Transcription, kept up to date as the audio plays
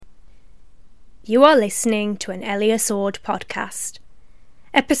You are listening to an Elia Sword podcast.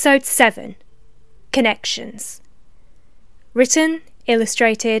 Episode 7, Connections. Written,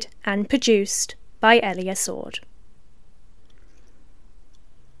 illustrated and produced by Elia Sword.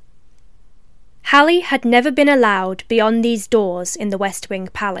 Hallie had never been allowed beyond these doors in the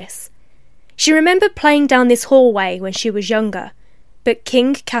Westwing Palace. She remembered playing down this hallway when she was younger, but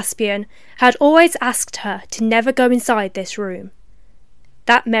King Caspian had always asked her to never go inside this room.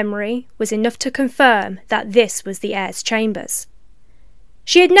 That memory was enough to confirm that this was the heir's chambers.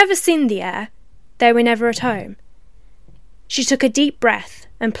 She had never seen the heir. They were never at home. She took a deep breath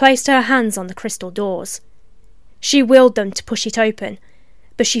and placed her hands on the crystal doors. She willed them to push it open,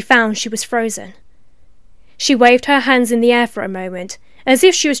 but she found she was frozen. She waved her hands in the air for a moment, as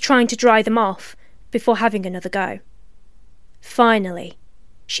if she was trying to dry them off, before having another go. Finally,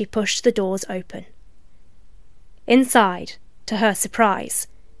 she pushed the doors open. Inside, to her surprise,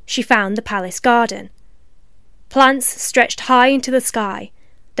 she found the palace garden. Plants stretched high into the sky,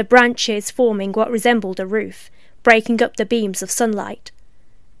 the branches forming what resembled a roof, breaking up the beams of sunlight.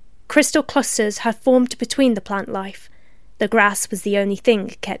 Crystal clusters had formed between the plant life. The grass was the only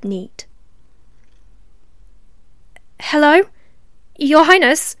thing kept neat. "Hello? Your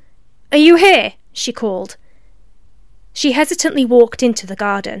Highness? Are you here?" she called. She hesitantly walked into the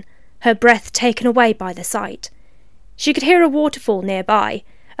garden, her breath taken away by the sight. She could hear a waterfall nearby,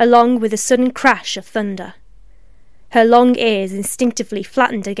 along with a sudden crash of thunder. Her long ears instinctively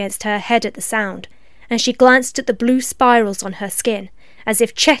flattened against her head at the sound, and she glanced at the blue spirals on her skin, as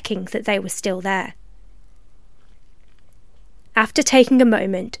if checking that they were still there. After taking a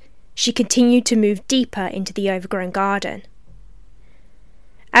moment, she continued to move deeper into the overgrown garden.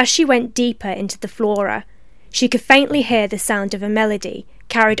 As she went deeper into the flora, she could faintly hear the sound of a melody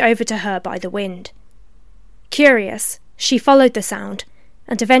carried over to her by the wind. Curious, she followed the sound,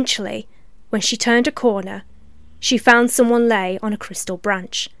 and eventually, when she turned a corner, she found someone lay on a crystal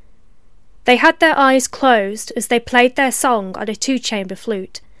branch. They had their eyes closed as they played their song on a 2-chamber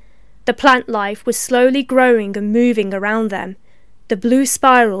flute. The plant life was slowly growing and moving around them. The blue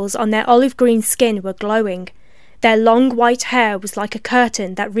spirals on their olive-green skin were glowing. Their long white hair was like a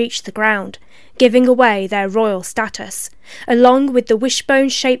curtain that reached the ground, giving away their royal status, along with the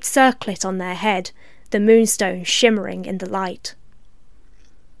wishbone-shaped circlet on their head, the moonstone shimmering in the light.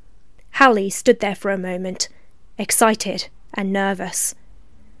 Hallie stood there for a moment, excited and nervous.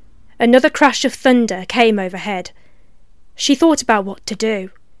 Another crash of thunder came overhead. She thought about what to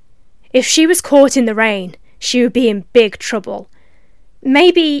do. If she was caught in the rain, she would be in big trouble.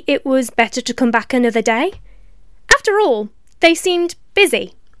 Maybe it was better to come back another day? After all, they seemed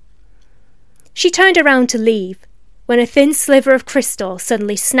busy. She turned around to leave, when a thin sliver of crystal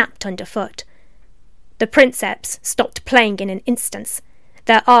suddenly snapped underfoot. The Princeps stopped playing in an instant.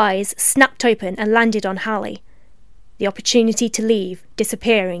 Their eyes snapped open and landed on Hallie, the opportunity to leave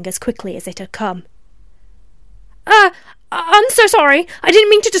disappearing as quickly as it had come. I'm so sorry. I didn't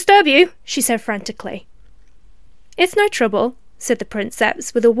mean to disturb you," she said frantically. "It's no trouble," said the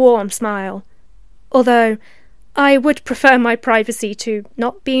Princeps with a warm smile. "Although I would prefer my privacy to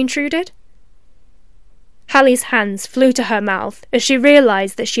not be intruded." Hallie's hands flew to her mouth as she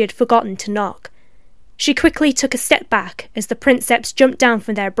realised that she had forgotten to knock. She quickly took a step back as the Princeps jumped down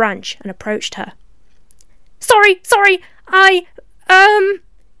from their branch and approached her. Sorry,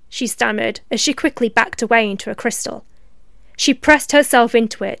 she stammered as she quickly backed away into a crystal. She pressed herself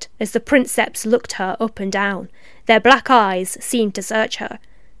into it as the Princeps looked her up and down. Their black eyes seemed to search her.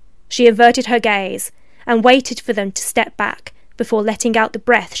 She averted her gaze and waited for them to step back before letting out the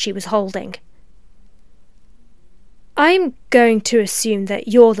breath she was holding. "I'm going to assume that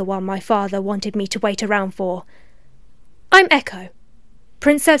you're the one my father wanted me to wait around for. I'm Echo,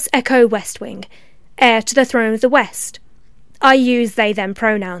 Princeps Echo Westwing, heir to the throne of the West. I use they-them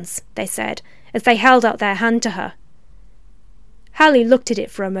pronouns," they said, as they held out their hand to her. Hallie looked at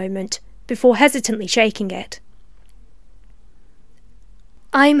it for a moment, before hesitantly shaking it.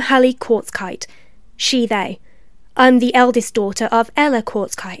 "I'm Hallie Quartzkite, she-they. I'm the eldest daughter of Elia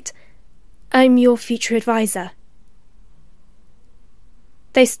Quartzkite. I'm your future advisor."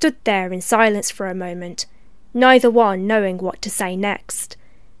 They stood there in silence for a moment, neither one knowing what to say next.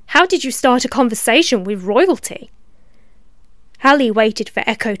 How did you start a conversation with royalty? Hallie waited for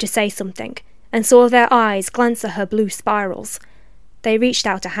Echo to say something, and saw their eyes glance at her blue spirals. They reached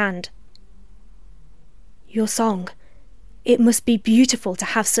out a hand. "Your song. It must be beautiful to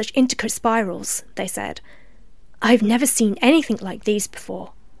have such intricate spirals," they said. "I've never seen anything like these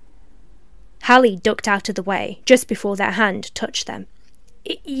before." Hallie ducked out of the way just before their hand touched them.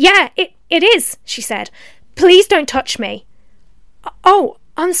 Yeah, it is," she said. "Please don't touch me." "Oh,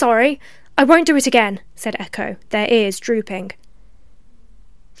 I'm sorry. I won't do it again, said Echo, their ears drooping.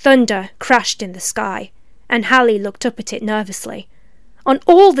 Thunder crashed in the sky, and Hallie looked up at it nervously. On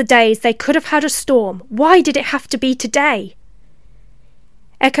all the days they could have had a storm, why did it have to be today?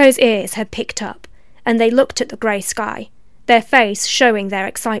 Echo's ears had picked up, and they looked at the grey sky, their face showing their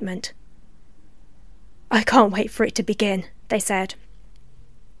excitement. I can't wait for it to begin, they said.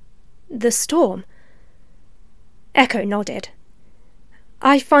 The storm? Echo nodded.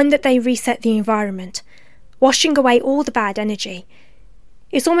 I find that they reset the environment, washing away all the bad energy.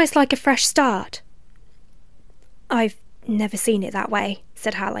 It's almost like a fresh start. I've never seen it that way,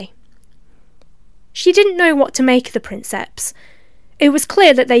 said Hallie. She didn't know what to make of the Princeps. It was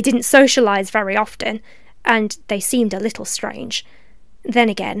clear that they didn't socialise very often, and they seemed a little strange. Then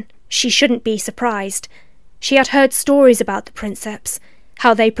again, she shouldn't be surprised. She had heard stories about the Princeps,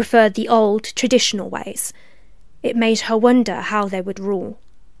 how they preferred the old, traditional ways. It made her wonder how they would rule.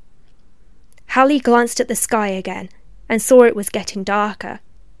 Hallie glanced at the sky again, and saw it was getting darker.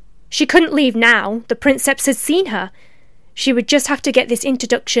 She couldn't leave now, the Princeps had seen her. She would just have to get this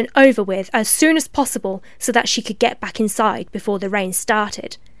introduction over with as soon as possible so that she could get back inside before the rain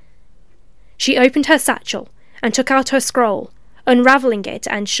started. She opened her satchel and took out her scroll, unravelling it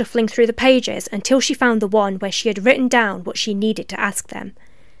and shuffling through the pages until she found the one where she had written down what she needed to ask them.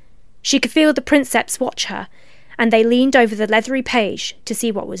 She could feel the Princeps watch her, and they leaned over the leathery page to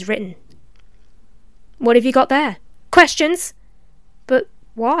see what was written. What have you got there? Questions? But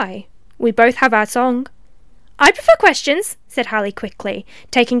why? We both have our song. I prefer questions, said Hallie quickly,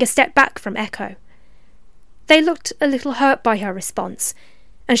 taking a step back from Echo. They looked a little hurt by her response,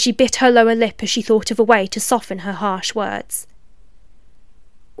 and she bit her lower lip as she thought of a way to soften her harsh words.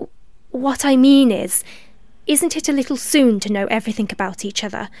 What I mean is, isn't it a little soon to know everything about each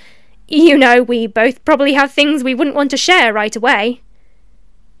other? You know, we both probably have things we wouldn't want to share right away.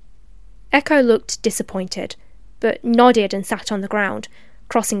 Echo looked disappointed, but nodded and sat on the ground,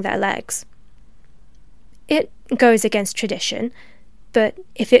 crossing their legs. It goes against tradition, but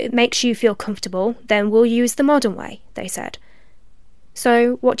if it makes you feel comfortable, then we'll use the modern way, they said.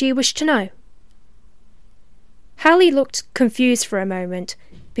 So, what do you wish to know? Hallie looked confused for a moment,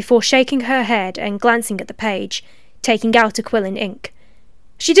 before shaking her head and glancing at the page, taking out a quill and ink.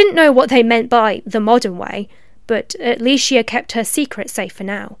 She didn't know what they meant by the modern way, but at least she had kept her secret safe for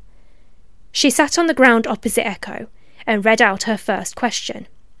now. She sat on the ground opposite Echo and read out her first question.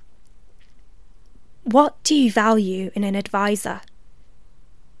 What do you value in an advisor?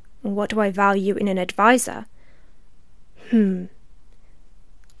 What do I value in an advisor?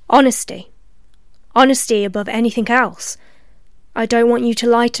 Honesty. Honesty above anything else. I don't want you to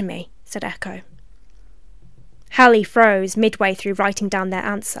lie to me, said Echo. Hallie froze midway through writing down their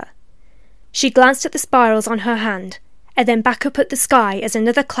answer. She glanced at the spirals on her hand, and then back up at the sky as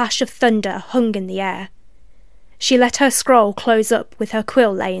another clash of thunder hung in the air. She let her scroll close up with her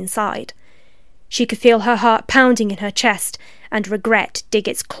quill lay inside. She could feel her heart pounding in her chest and regret dig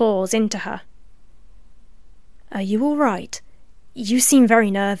its claws into her. Are you all right? You seem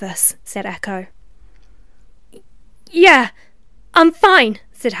very nervous, said Echo. Yeah, I'm fine,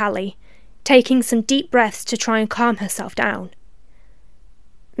 said Hallie, taking some deep breaths to try and calm herself down.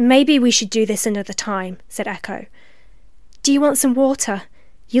 Maybe we should do this another time, said Echo. Do you want some water?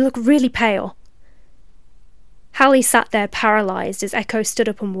 You look really pale. Hallie sat there paralysed as Echo stood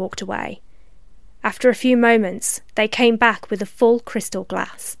up and walked away. After a few moments, they came back with a full crystal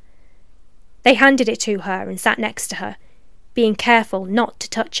glass. They handed it to her and sat next to her, being careful not to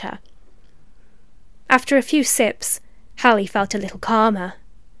touch her. After a few sips, Hallie felt a little calmer.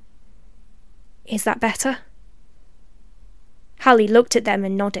 Is that better? Hallie looked at them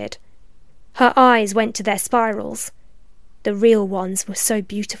and nodded. Her eyes went to their spirals. The real ones were so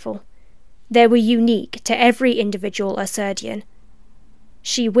beautiful. They were unique to every individual Ursodian.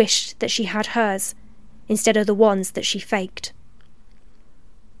 She wished that she had hers, instead of the ones that she faked.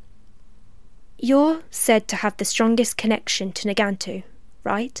 You're said to have the strongest connection to Nogantu,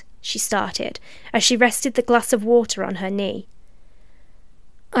 right? She started, as she rested the glass of water on her knee.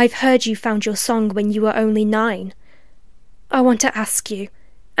 I've heard you found your song when you were only 9. I want to ask you,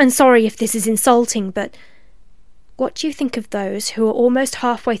 and sorry if this is insulting, but what do you think of those who are almost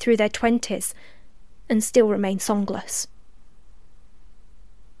halfway through their 20s and still remain songless?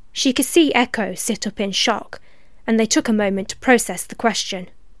 She could see Echo sit up in shock, and they took a moment to process the question.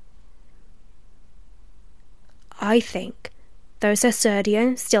 I think those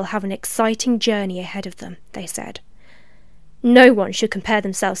Ursodian still have an exciting journey ahead of them, they said. No one should compare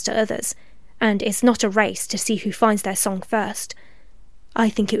themselves to others, and it's not a race to see who finds their song first. I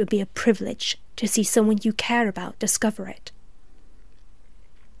think it would be a privilege to see someone you care about discover it.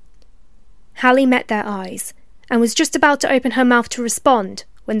 Hallie met their eyes, and was just about to open her mouth to respond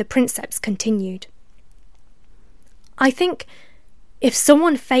when the Princeps continued. I think if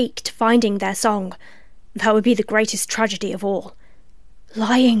someone faked finding their song, that would be the greatest tragedy of all.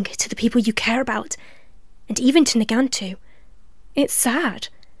 Lying to the people you care about, and even to Nogantu. It's sad.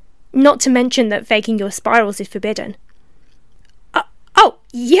 Not to mention that faking your spirals is forbidden.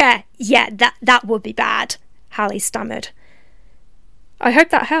 That would be bad, Hallie stammered. I hope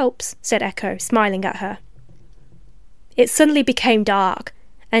that helps, said Echo, smiling at her. It suddenly became dark,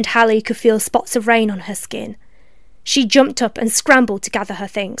 and Hallie could feel spots of rain on her skin. She jumped up and scrambled to gather her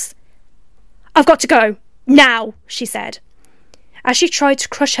things. I've got to go, now, she said. As she tried to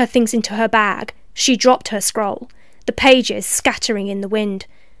crush her things into her bag, she dropped her scroll, the pages scattering in the wind.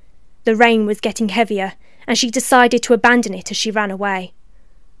 The rain was getting heavier, and she decided to abandon it as she ran away.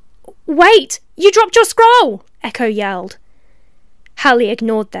 Wait! You dropped your scroll! Echo yelled. Hallie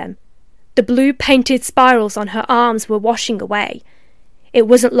ignored them. The blue painted spirals on her arms were washing away. It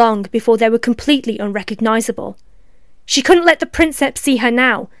wasn't long before they were completely unrecognisable. She couldn't let the Princeps see her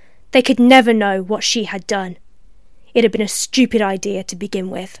now. They could never know what she had done. It had been a stupid idea to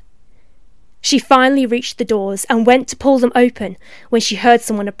begin with. She finally reached the doors and went to pull them open when she heard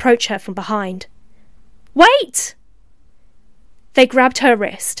someone approach her from behind. Wait! They grabbed her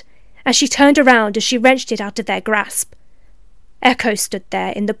wrist, and she turned around as she wrenched it out of their grasp. Echo stood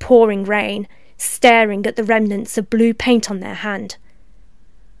there in the pouring rain, staring at the remnants of blue paint on their hand.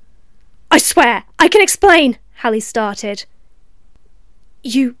 I swear, I can explain, Hallie started.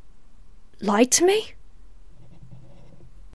 You lied to me?